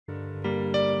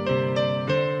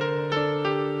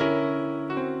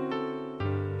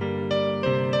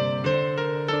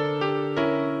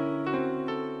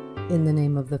In the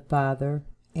name of the Father,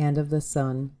 and of the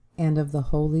Son, and of the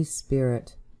Holy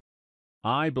Spirit.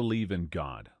 I believe in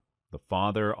God, the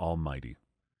Father Almighty,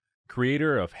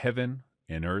 creator of heaven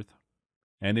and earth,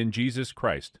 and in Jesus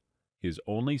Christ, his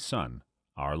only Son,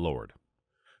 our Lord,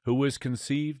 who was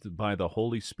conceived by the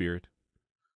Holy Spirit,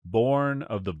 born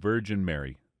of the Virgin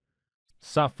Mary,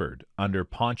 suffered under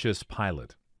Pontius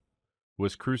Pilate,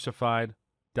 was crucified,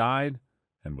 died,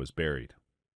 and was buried.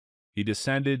 He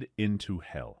descended into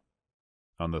hell.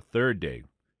 On the third day,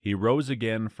 he rose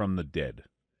again from the dead.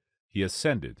 He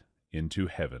ascended into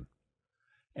heaven,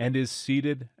 and is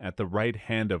seated at the right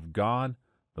hand of God,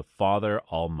 the Father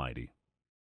Almighty.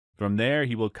 From there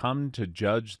he will come to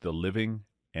judge the living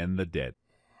and the dead.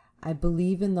 I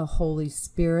believe in the Holy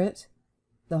Spirit,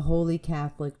 the Holy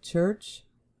Catholic Church,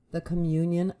 the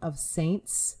communion of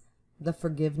saints, the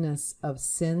forgiveness of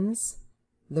sins,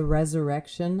 the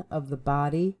resurrection of the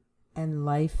body, and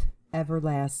life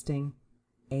everlasting.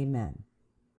 Amen.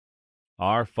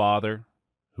 Our Father,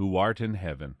 who art in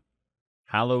heaven,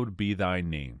 hallowed be thy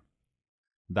name.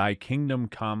 Thy kingdom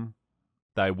come,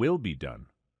 thy will be done,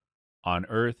 on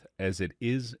earth as it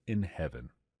is in heaven.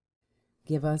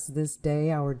 Give us this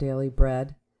day our daily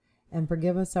bread, and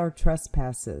forgive us our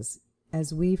trespasses,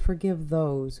 as we forgive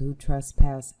those who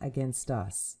trespass against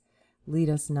us. Lead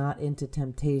us not into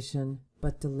temptation,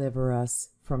 but deliver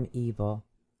us from evil.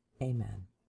 Amen.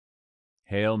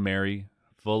 Hail Mary,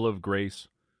 full of grace,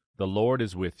 the Lord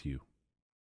is with you.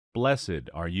 Blessed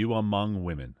are you among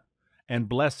women, and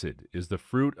blessed is the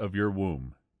fruit of your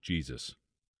womb, Jesus.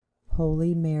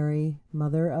 Holy Mary,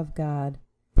 Mother of God,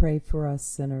 pray for us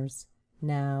sinners,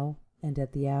 now and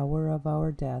at the hour of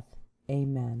our death.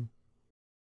 Amen.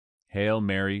 Hail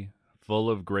Mary, full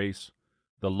of grace,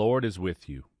 the Lord is with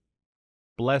you.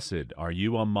 Blessed are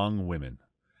you among women,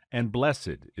 and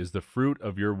blessed is the fruit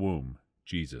of your womb,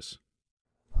 Jesus.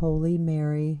 Holy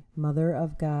Mary, Mother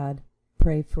of God,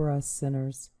 pray for us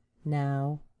sinners,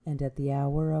 now and at the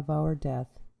hour of our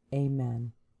death.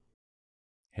 Amen.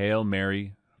 Hail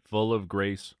Mary, full of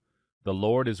grace, the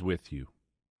Lord is with you.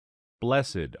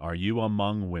 Blessed are you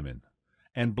among women,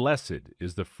 and blessed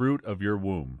is the fruit of your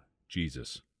womb,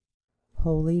 Jesus.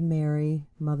 Holy Mary,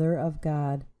 Mother of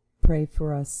God, pray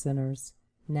for us sinners,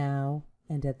 now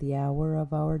and at the hour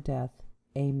of our death.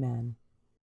 Amen.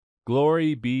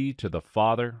 Glory be to the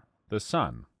Father, the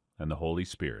Son, and the Holy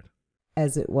Spirit.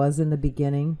 As it was in the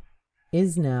beginning,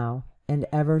 is now, and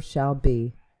ever shall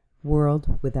be,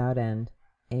 world without end.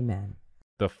 Amen.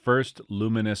 The first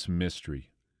luminous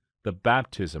mystery, the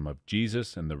baptism of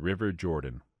Jesus in the river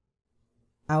Jordan.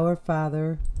 Our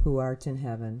Father, who art in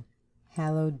heaven,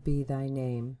 hallowed be thy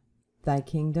name. Thy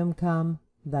kingdom come,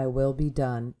 thy will be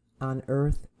done, on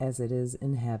earth as it is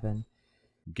in heaven.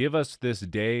 Give us this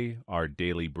day our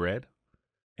daily bread,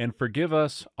 and forgive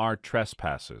us our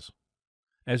trespasses,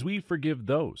 as we forgive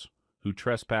those who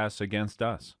trespass against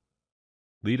us.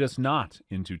 Lead us not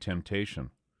into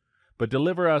temptation, but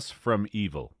deliver us from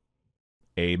evil.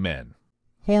 Amen.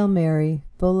 Hail Mary,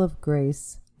 full of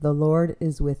grace, the Lord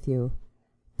is with you.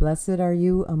 Blessed are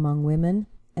you among women,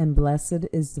 and blessed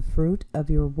is the fruit of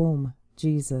your womb,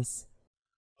 Jesus.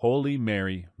 Holy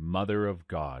Mary, Mother of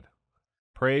God,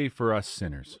 pray for us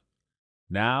sinners,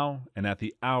 now and at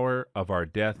the hour of our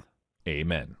death.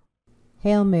 Amen.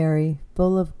 Hail Mary,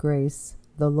 full of grace,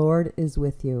 the Lord is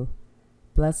with you.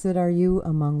 Blessed are you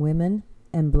among women,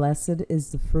 and blessed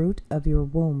is the fruit of your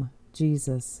womb,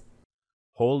 Jesus.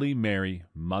 Holy Mary,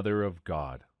 Mother of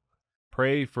God,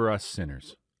 pray for us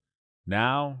sinners,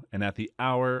 now and at the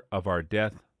hour of our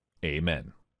death.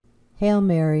 Amen. Hail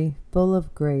Mary, full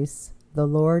of grace, the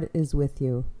Lord is with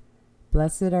you.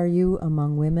 Blessed are you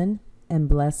among women, and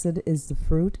blessed is the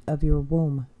fruit of your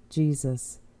womb,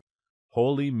 Jesus.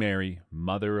 Holy Mary,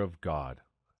 Mother of God,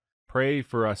 pray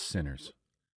for us sinners,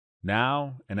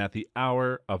 now and at the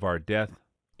hour of our death.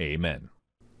 Amen.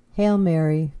 Hail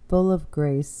Mary, full of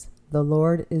grace, the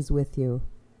Lord is with you.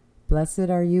 Blessed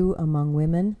are you among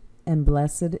women, and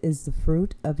blessed is the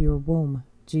fruit of your womb,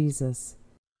 Jesus.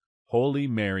 Holy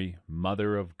Mary,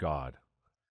 Mother of God,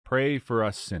 pray for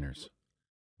us sinners,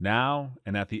 now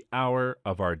and at the hour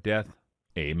of our death.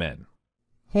 Amen.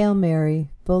 Hail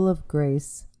Mary, full of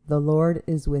grace, the Lord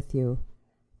is with you.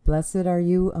 Blessed are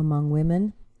you among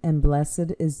women, and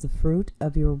blessed is the fruit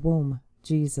of your womb,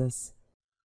 Jesus.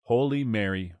 Holy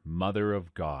Mary, Mother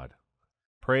of God,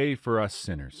 pray for us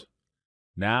sinners,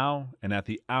 now and at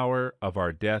the hour of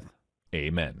our death.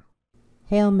 Amen.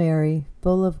 Hail Mary,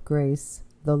 full of grace,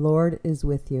 the Lord is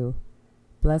with you.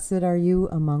 Blessed are you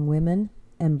among women,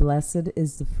 and blessed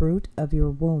is the fruit of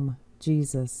your womb,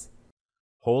 Jesus.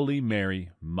 Holy Mary,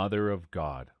 Mother of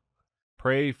God,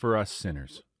 pray for us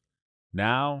sinners,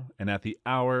 now and at the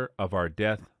hour of our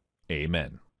death.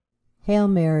 Amen. Hail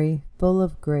Mary, full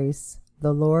of grace,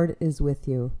 the Lord is with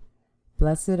you.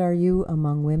 Blessed are you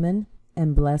among women,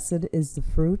 and blessed is the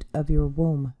fruit of your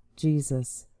womb,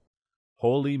 Jesus.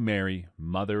 Holy Mary,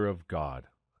 Mother of God,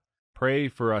 pray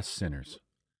for us sinners,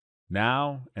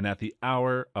 now and at the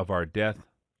hour of our death.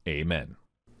 Amen.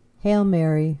 Hail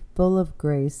Mary, full of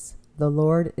grace, the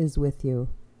Lord is with you.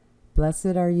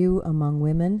 Blessed are you among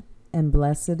women, and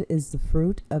blessed is the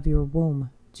fruit of your womb,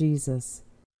 Jesus.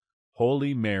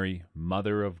 Holy Mary,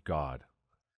 Mother of God,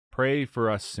 pray for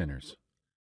us sinners,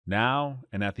 now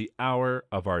and at the hour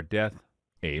of our death.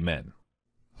 Amen.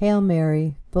 Hail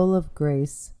Mary, full of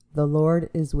grace, the Lord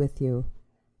is with you.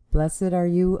 Blessed are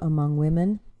you among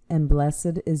women, and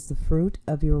blessed is the fruit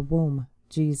of your womb,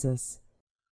 Jesus.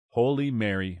 Holy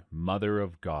Mary, Mother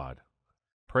of God,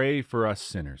 pray for us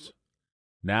sinners,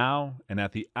 now and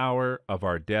at the hour of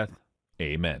our death.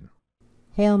 Amen.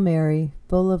 Hail Mary,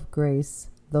 full of grace,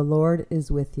 the Lord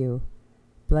is with you.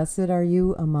 Blessed are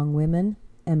you among women,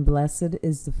 and blessed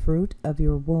is the fruit of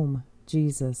your womb,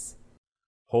 Jesus.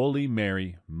 Holy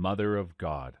Mary, Mother of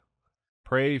God,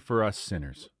 pray for us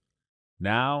sinners,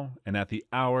 now and at the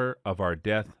hour of our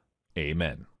death.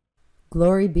 Amen.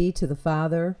 Glory be to the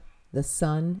Father, the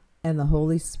Son, and the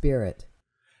Holy Spirit.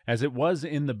 As it was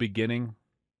in the beginning,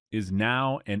 is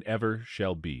now, and ever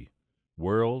shall be,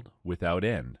 world without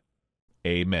end.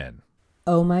 Amen.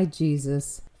 O my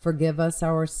Jesus, forgive us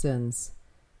our sins.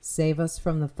 Save us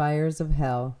from the fires of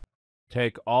hell.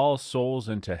 Take all souls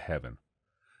into heaven,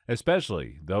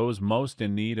 especially those most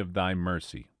in need of thy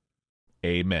mercy.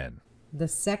 Amen. The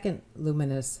second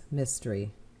luminous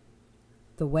mystery,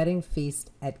 the wedding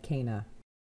feast at Cana.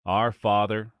 Our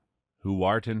Father, who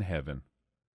art in heaven,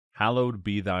 hallowed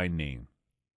be thy name.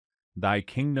 Thy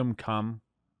kingdom come,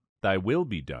 thy will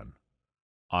be done,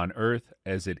 on earth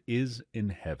as it is in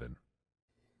heaven.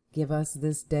 Give us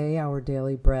this day our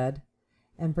daily bread,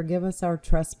 and forgive us our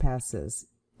trespasses,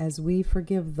 as we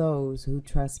forgive those who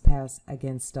trespass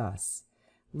against us.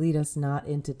 Lead us not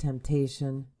into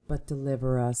temptation, but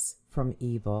deliver us from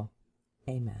evil.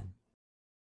 Amen.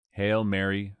 Hail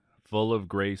Mary, full of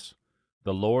grace,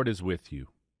 the Lord is with you.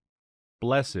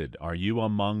 Blessed are you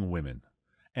among women,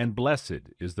 and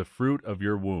blessed is the fruit of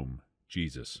your womb,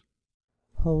 Jesus.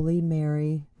 Holy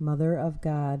Mary, Mother of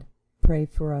God, pray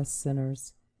for us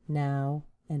sinners, now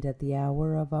and at the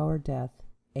hour of our death.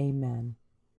 Amen.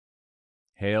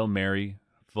 Hail Mary,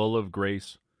 full of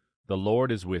grace, the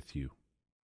Lord is with you.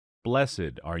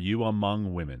 Blessed are you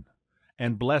among women,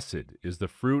 and blessed is the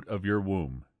fruit of your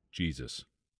womb, Jesus.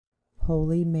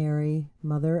 Holy Mary,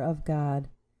 Mother of God,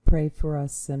 pray for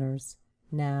us sinners,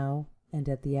 now and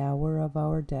at the hour of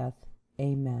our death.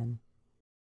 Amen.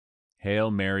 Hail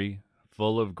Mary,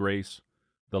 full of grace,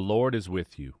 the Lord is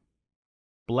with you.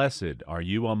 Blessed are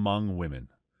you among women,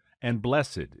 and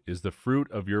blessed is the fruit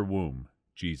of your womb,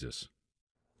 Jesus.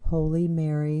 Holy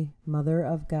Mary, Mother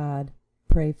of God,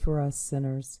 pray for us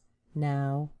sinners,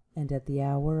 now and at the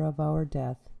hour of our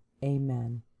death.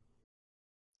 Amen.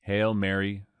 Hail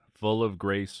Mary, full of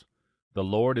grace, the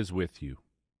Lord is with you.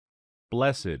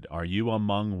 Blessed are you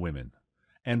among women,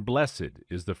 and blessed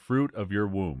is the fruit of your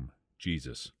womb,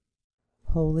 Jesus.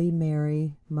 Holy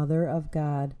Mary, Mother of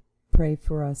God, pray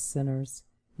for us sinners,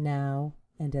 now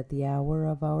and at the hour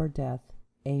of our death.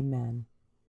 Amen.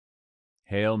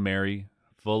 Hail Mary,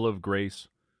 full of grace,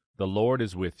 the Lord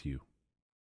is with you.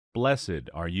 Blessed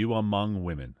are you among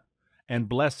women, and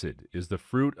blessed is the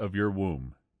fruit of your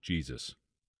womb, Jesus.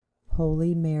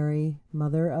 Holy Mary,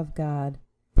 Mother of God,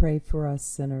 pray for us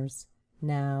sinners,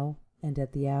 now and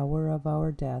at the hour of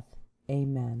our death.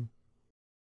 Amen.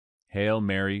 Hail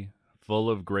Mary, full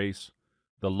of grace,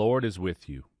 the Lord is with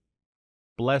you.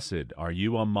 Blessed are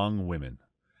you among women,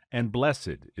 and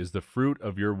blessed is the fruit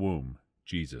of your womb,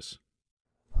 Jesus.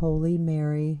 Holy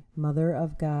Mary, Mother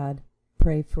of God,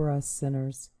 pray for us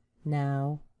sinners,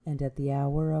 now and at the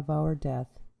hour of our death.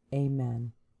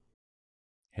 Amen.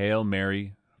 Hail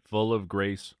Mary, full of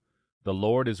grace, the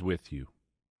Lord is with you.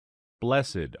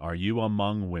 Blessed are you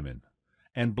among women,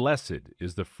 and blessed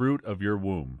is the fruit of your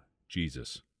womb,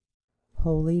 Jesus.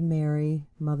 Holy Mary,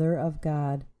 Mother of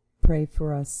God, pray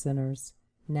for us sinners,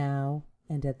 now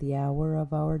and at the hour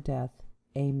of our death.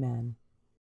 Amen.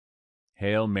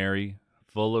 Hail Mary,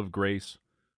 full of grace,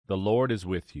 the Lord is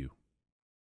with you.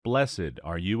 Blessed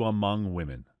are you among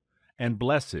women, and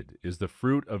blessed is the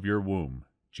fruit of your womb,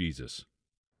 Jesus.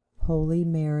 Holy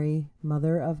Mary,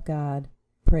 Mother of God,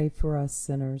 pray for us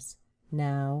sinners,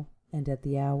 now and at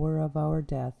the hour of our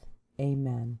death.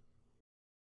 Amen.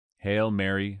 Hail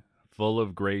Mary, full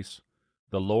of grace,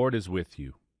 the Lord is with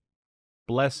you.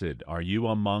 Blessed are you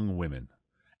among women,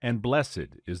 and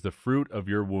blessed is the fruit of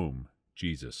your womb,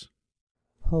 Jesus.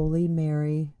 Holy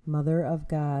Mary, Mother of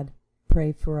God,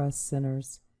 pray for us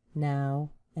sinners,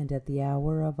 now and at the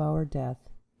hour of our death.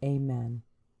 Amen.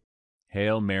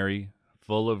 Hail Mary,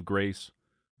 full of grace,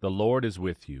 the Lord is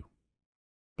with you.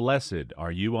 Blessed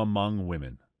are you among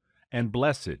women, and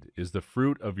blessed is the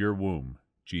fruit of your womb,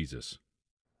 Jesus.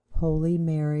 Holy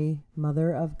Mary,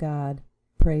 Mother of God,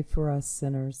 pray for us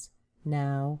sinners,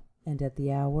 now and at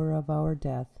the hour of our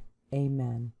death.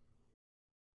 Amen.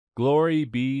 Glory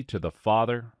be to the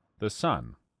Father, the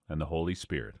Son, and the Holy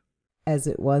Spirit. As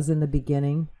it was in the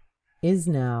beginning, is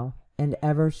now, and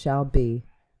ever shall be,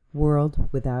 world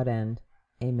without end.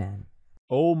 Amen.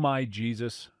 O my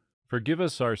Jesus, forgive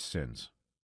us our sins.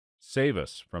 Save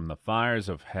us from the fires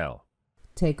of hell.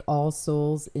 Take all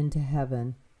souls into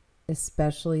heaven,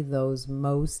 especially those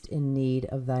most in need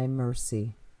of thy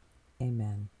mercy.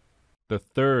 Amen. The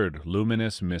third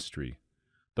luminous mystery,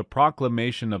 the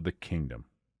proclamation of the kingdom.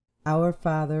 Our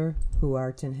Father, who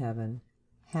art in heaven,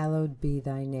 hallowed be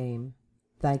thy name.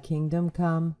 Thy kingdom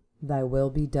come, thy will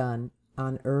be done,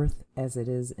 on earth as it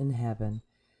is in heaven.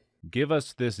 Give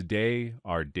us this day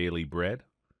our daily bread,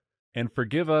 and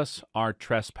forgive us our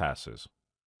trespasses,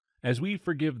 as we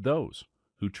forgive those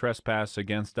who trespass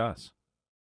against us.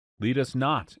 Lead us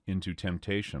not into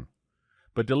temptation,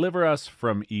 but deliver us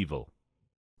from evil.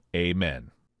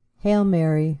 Amen. Hail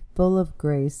Mary, full of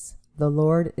grace, the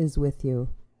Lord is with you.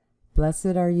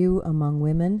 Blessed are you among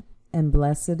women, and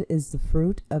blessed is the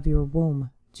fruit of your womb,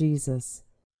 Jesus.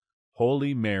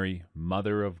 Holy Mary,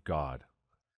 Mother of God,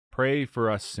 pray for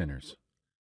us sinners,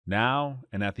 now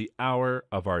and at the hour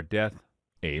of our death.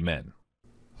 Amen.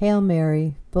 Hail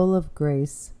Mary, full of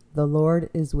grace, the Lord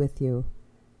is with you.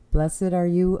 Blessed are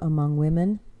you among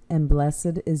women, and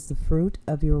blessed is the fruit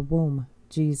of your womb,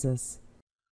 Jesus.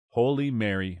 Holy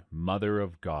Mary, Mother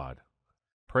of God,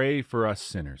 pray for us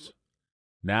sinners,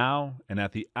 now and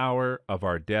at the hour of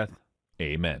our death.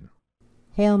 Amen.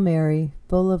 Hail Mary,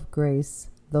 full of grace,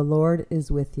 the Lord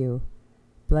is with you.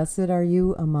 Blessed are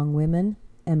you among women,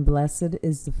 and blessed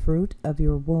is the fruit of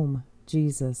your womb,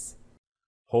 Jesus.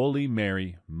 Holy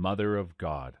Mary, Mother of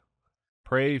God,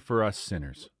 pray for us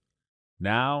sinners,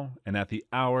 now and at the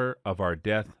hour of our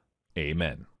death.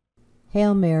 Amen.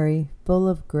 Hail Mary, full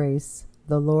of grace,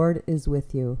 the Lord is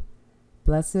with you.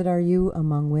 Blessed are you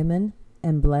among women,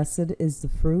 and blessed is the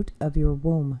fruit of your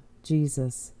womb,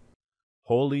 Jesus.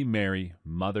 Holy Mary,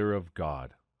 Mother of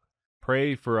God,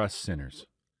 pray for us sinners,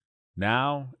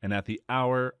 now and at the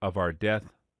hour of our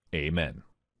death. Amen.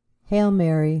 Hail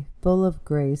Mary, full of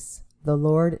grace, the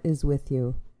Lord is with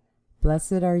you.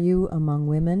 Blessed are you among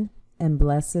women, and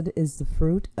blessed is the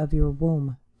fruit of your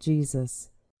womb, Jesus.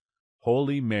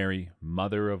 Holy Mary,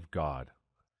 Mother of God,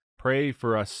 pray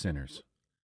for us sinners,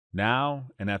 now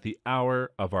and at the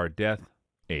hour of our death.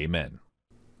 Amen.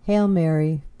 Hail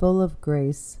Mary, full of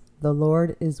grace, the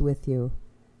Lord is with you.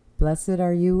 Blessed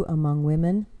are you among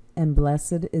women, and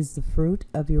blessed is the fruit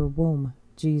of your womb,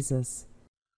 Jesus.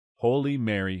 Holy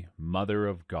Mary, Mother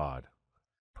of God,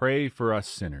 pray for us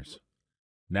sinners,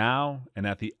 now and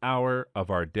at the hour of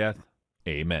our death.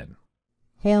 Amen.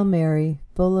 Hail Mary,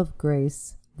 full of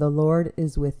grace, the Lord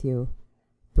is with you.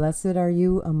 Blessed are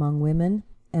you among women,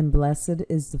 and blessed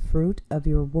is the fruit of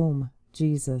your womb,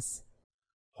 Jesus.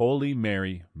 Holy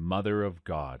Mary, Mother of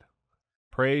God,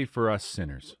 pray for us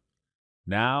sinners,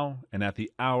 now and at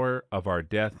the hour of our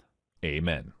death.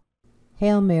 Amen.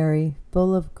 Hail Mary,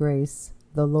 full of grace,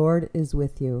 the Lord is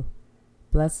with you.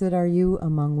 Blessed are you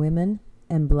among women,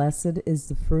 and blessed is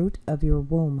the fruit of your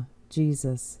womb,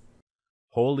 Jesus.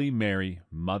 Holy Mary,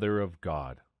 Mother of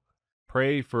God,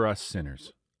 pray for us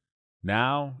sinners,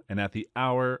 now and at the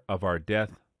hour of our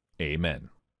death. Amen.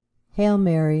 Hail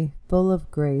Mary, full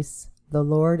of grace, the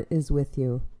Lord is with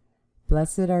you.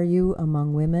 Blessed are you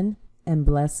among women, and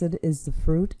blessed is the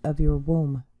fruit of your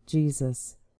womb,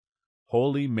 Jesus.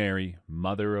 Holy Mary,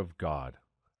 Mother of God,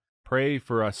 pray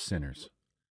for us sinners,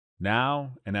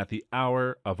 now and at the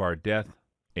hour of our death.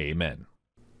 Amen.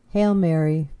 Hail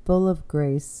Mary, full of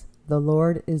grace, the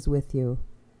Lord is with you.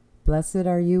 Blessed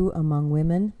are you among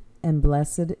women, and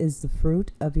blessed is the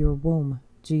fruit of your womb,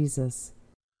 Jesus.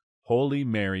 Holy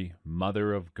Mary,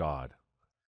 Mother of God,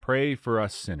 pray for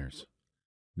us sinners,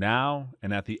 now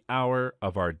and at the hour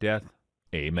of our death.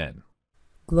 Amen.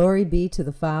 Glory be to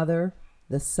the Father,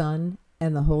 the Son,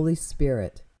 and the Holy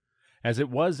Spirit. As it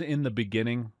was in the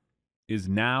beginning, is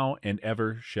now, and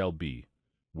ever shall be,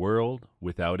 world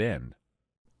without end.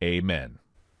 Amen.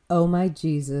 O my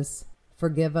Jesus,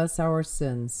 forgive us our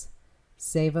sins.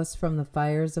 Save us from the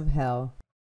fires of hell.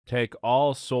 Take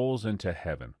all souls into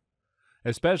heaven,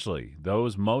 especially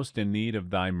those most in need of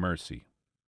thy mercy.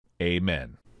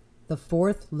 Amen. The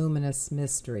fourth luminous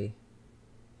mystery,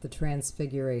 the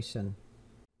Transfiguration.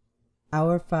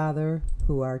 Our Father,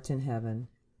 who art in heaven,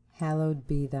 hallowed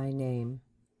be thy name.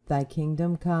 Thy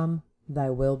kingdom come, thy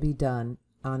will be done,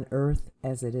 on earth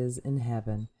as it is in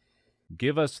heaven.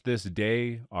 Give us this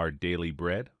day our daily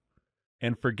bread,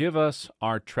 and forgive us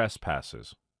our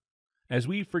trespasses, as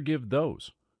we forgive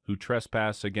those who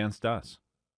trespass against us.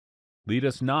 Lead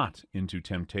us not into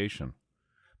temptation,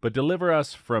 but deliver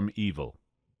us from evil.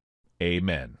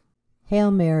 Amen.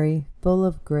 Hail Mary, full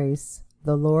of grace,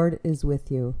 the Lord is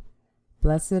with you.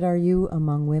 Blessed are you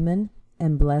among women,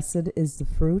 and blessed is the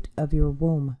fruit of your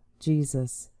womb,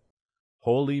 Jesus.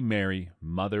 Holy Mary,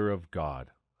 Mother of God,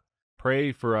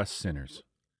 pray for us sinners,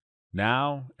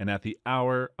 now and at the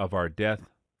hour of our death.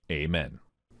 Amen.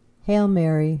 Hail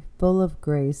Mary, full of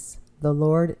grace, the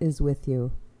Lord is with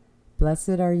you.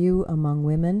 Blessed are you among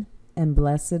women, and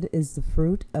blessed is the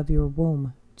fruit of your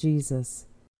womb, Jesus.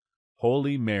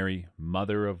 Holy Mary,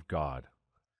 Mother of God,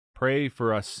 pray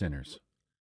for us sinners,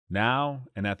 now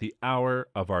and at the hour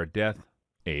of our death.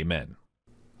 Amen.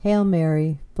 Hail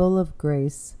Mary, full of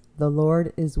grace, the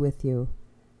Lord is with you.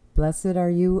 Blessed are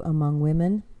you among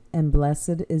women, and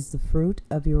blessed is the fruit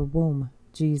of your womb,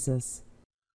 Jesus.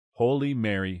 Holy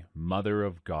Mary, Mother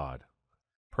of God,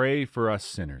 pray for us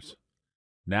sinners,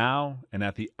 now and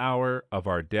at the hour of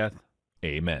our death.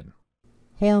 Amen.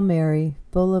 Hail Mary,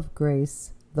 full of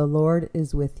grace, the Lord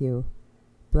is with you.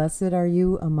 Blessed are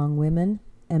you among women,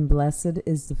 and blessed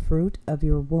is the fruit of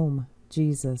your womb,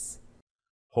 Jesus.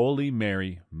 Holy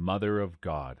Mary, Mother of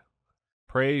God,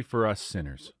 pray for us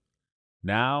sinners,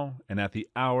 now and at the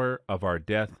hour of our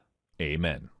death.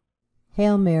 Amen.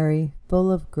 Hail Mary, full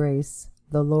of grace,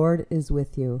 the Lord is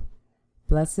with you.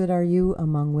 Blessed are you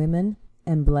among women,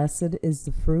 and blessed is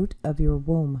the fruit of your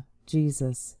womb,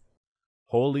 Jesus.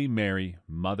 Holy Mary,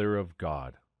 Mother of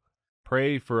God,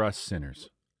 pray for us sinners,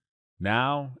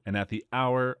 now and at the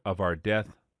hour of our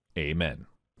death. Amen.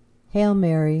 Hail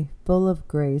Mary, full of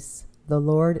grace, the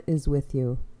Lord is with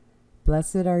you.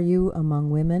 Blessed are you among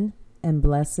women, and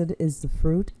blessed is the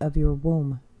fruit of your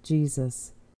womb,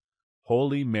 Jesus.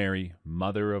 Holy Mary,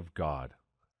 Mother of God,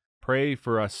 pray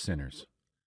for us sinners,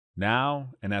 now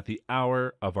and at the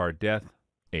hour of our death.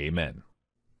 Amen.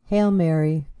 Hail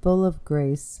Mary, full of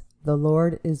grace, the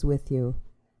Lord is with you.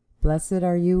 Blessed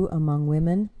are you among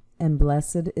women, and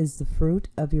blessed is the fruit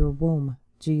of your womb,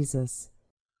 Jesus.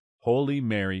 Holy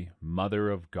Mary,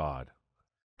 Mother of God,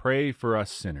 pray for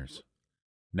us sinners,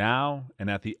 now and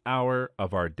at the hour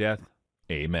of our death.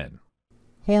 Amen.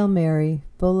 Hail Mary,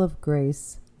 full of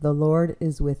grace, the Lord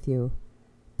is with you.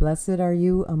 Blessed are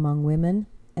you among women,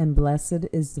 and blessed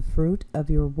is the fruit of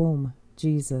your womb,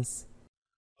 Jesus.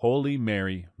 Holy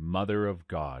Mary, Mother of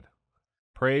God,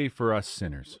 pray for us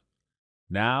sinners,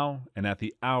 now and at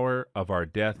the hour of our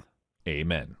death.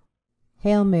 Amen.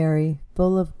 Hail Mary,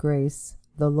 full of grace,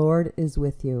 the Lord is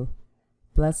with you.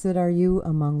 Blessed are you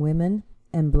among women,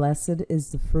 and blessed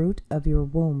is the fruit of your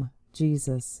womb,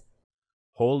 Jesus.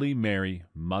 Holy Mary,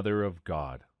 Mother of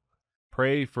God,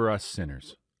 pray for us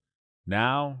sinners,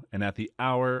 now and at the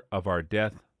hour of our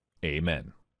death.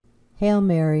 Amen. Hail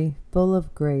Mary, full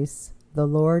of grace, the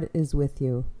Lord is with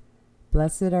you.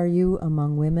 Blessed are you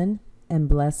among women, and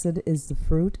blessed is the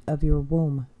fruit of your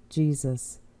womb,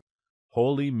 Jesus.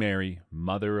 Holy Mary,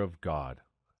 Mother of God,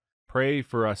 pray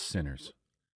for us sinners,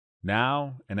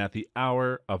 now and at the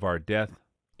hour of our death.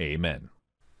 Amen.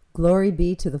 Glory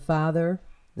be to the Father,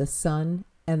 the Son,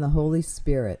 and the Holy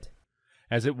Spirit.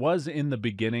 As it was in the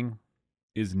beginning,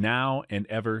 is now, and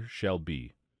ever shall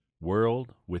be,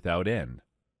 world without end.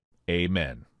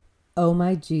 Amen. O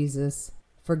my Jesus,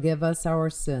 forgive us our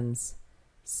sins.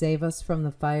 Save us from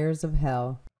the fires of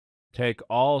hell. Take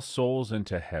all souls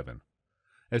into heaven,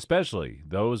 especially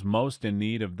those most in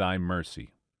need of thy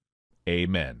mercy.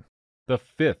 Amen. The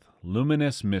fifth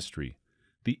luminous mystery,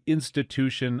 the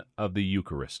institution of the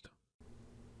Eucharist.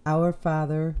 Our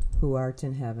Father, who art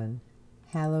in heaven,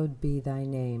 hallowed be thy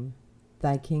name.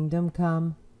 Thy kingdom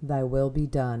come, thy will be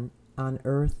done, on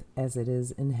earth as it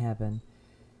is in heaven.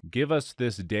 Give us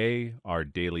this day our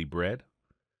daily bread,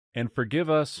 and forgive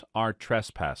us our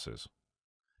trespasses,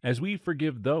 as we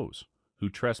forgive those who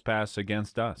trespass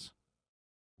against us.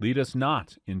 Lead us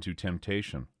not into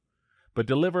temptation, but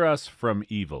deliver us from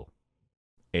evil.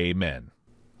 Amen.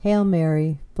 Hail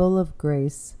Mary, full of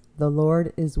grace, the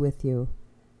Lord is with you.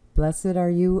 Blessed are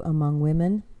you among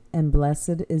women, and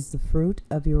blessed is the fruit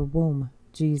of your womb,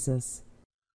 Jesus.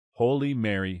 Holy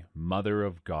Mary, Mother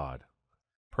of God,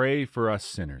 pray for us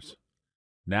sinners,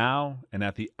 now and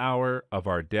at the hour of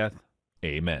our death.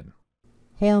 Amen.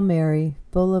 Hail Mary,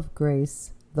 full of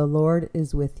grace, the Lord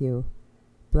is with you.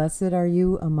 Blessed are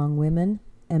you among women,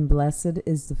 and blessed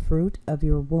is the fruit of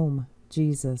your womb,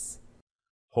 Jesus.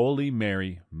 Holy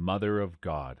Mary, Mother of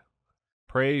God,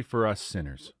 pray for us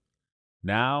sinners,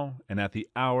 now and at the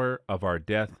hour of our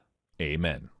death.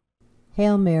 Amen.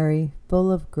 Hail Mary,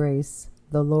 full of grace,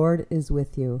 the Lord is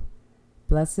with you.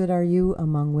 Blessed are you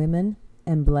among women,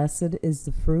 and blessed is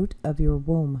the fruit of your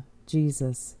womb,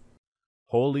 Jesus.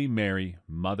 Holy Mary,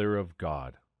 Mother of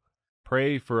God,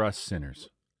 pray for us sinners,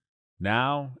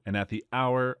 now and at the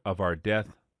hour of our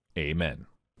death. Amen.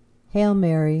 Hail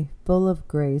Mary, full of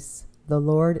grace, the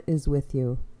Lord is with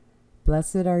you.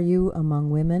 Blessed are you among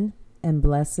women, and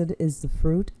blessed is the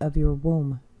fruit of your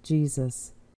womb,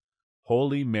 Jesus.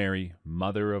 Holy Mary,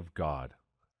 Mother of God,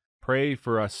 pray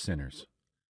for us sinners,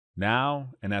 now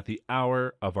and at the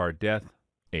hour of our death.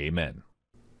 Amen.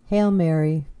 Hail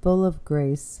Mary, full of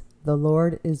grace, the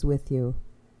Lord is with you.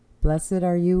 Blessed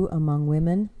are you among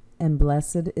women, and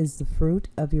blessed is the fruit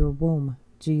of your womb,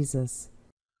 Jesus.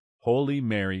 Holy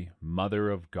Mary,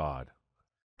 Mother of God,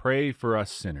 pray for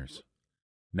us sinners,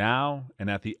 now and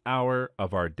at the hour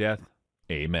of our death.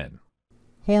 Amen.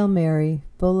 Hail Mary,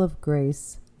 full of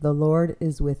grace, the Lord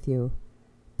is with you.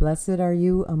 Blessed are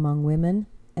you among women,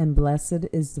 and blessed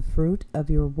is the fruit of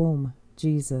your womb,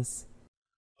 Jesus.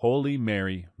 Holy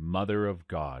Mary, Mother of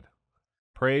God,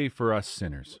 pray for us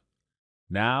sinners,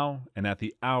 now and at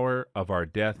the hour of our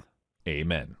death.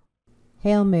 Amen.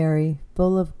 Hail Mary,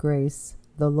 full of grace,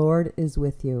 the Lord is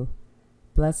with you.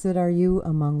 Blessed are you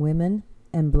among women,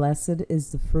 and blessed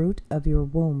is the fruit of your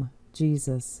womb,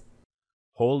 Jesus.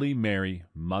 Holy Mary,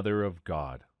 Mother of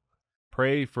God,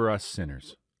 pray for us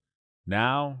sinners,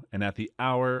 now and at the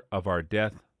hour of our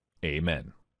death.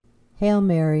 Amen. Hail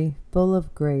Mary, full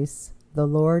of grace, the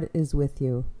Lord is with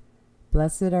you.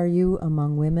 Blessed are you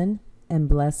among women, and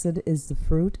blessed is the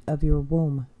fruit of your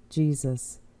womb,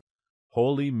 Jesus.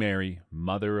 Holy Mary,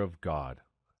 Mother of God,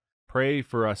 pray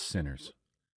for us sinners,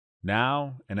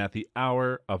 now and at the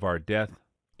hour of our death.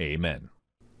 Amen.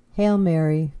 Hail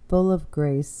Mary, full of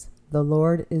grace, the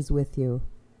Lord is with you.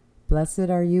 Blessed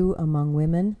are you among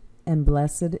women, and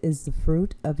blessed is the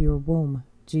fruit of your womb,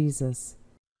 Jesus.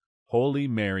 Holy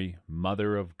Mary,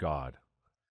 Mother of God,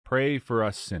 pray for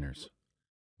us sinners,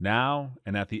 now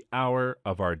and at the hour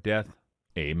of our death.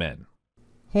 Amen.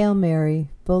 Hail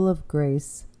Mary, full of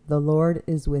grace, the Lord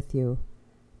is with you.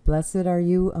 Blessed are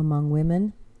you among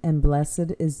women, and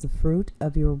blessed is the fruit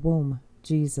of your womb,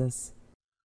 Jesus.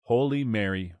 Holy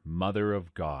Mary, Mother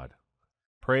of God,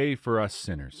 pray for us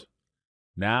sinners,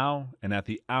 now and at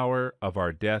the hour of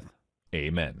our death.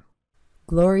 Amen.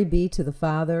 Glory be to the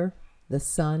Father, the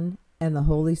Son, and the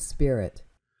Holy Spirit.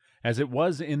 As it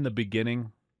was in the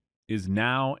beginning, is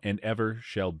now, and ever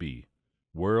shall be,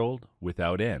 world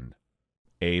without end.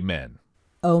 Amen.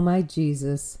 O my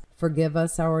Jesus, forgive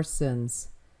us our sins.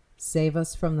 Save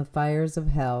us from the fires of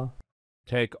hell.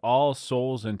 Take all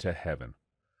souls into heaven,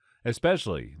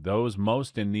 especially those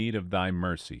most in need of thy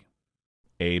mercy.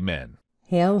 Amen.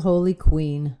 Hail, Holy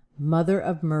Queen, Mother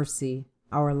of Mercy,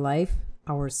 our life,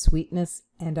 our sweetness,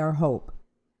 and our hope.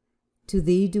 To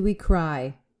thee do we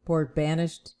cry, poor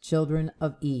banished children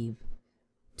of Eve.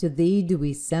 To thee do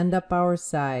we send up our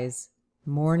sighs,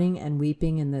 mourning and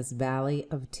weeping in this valley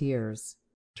of tears.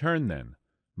 Turn then,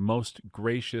 most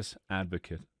gracious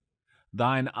Advocate,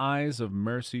 thine eyes of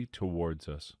mercy towards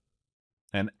us,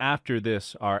 and after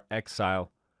this our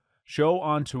exile, show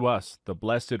unto us the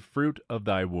blessed fruit of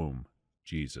thy womb,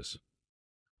 Jesus.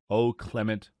 O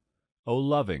clement, O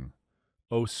loving,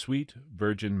 O sweet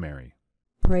Virgin Mary,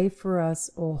 pray for us,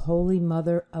 O Holy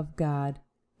Mother of God,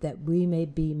 that we may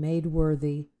be made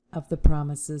worthy of the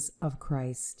promises of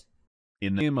Christ.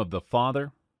 in the name of the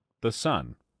Father, the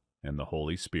Son, and the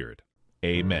Holy Spirit.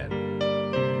 Amen.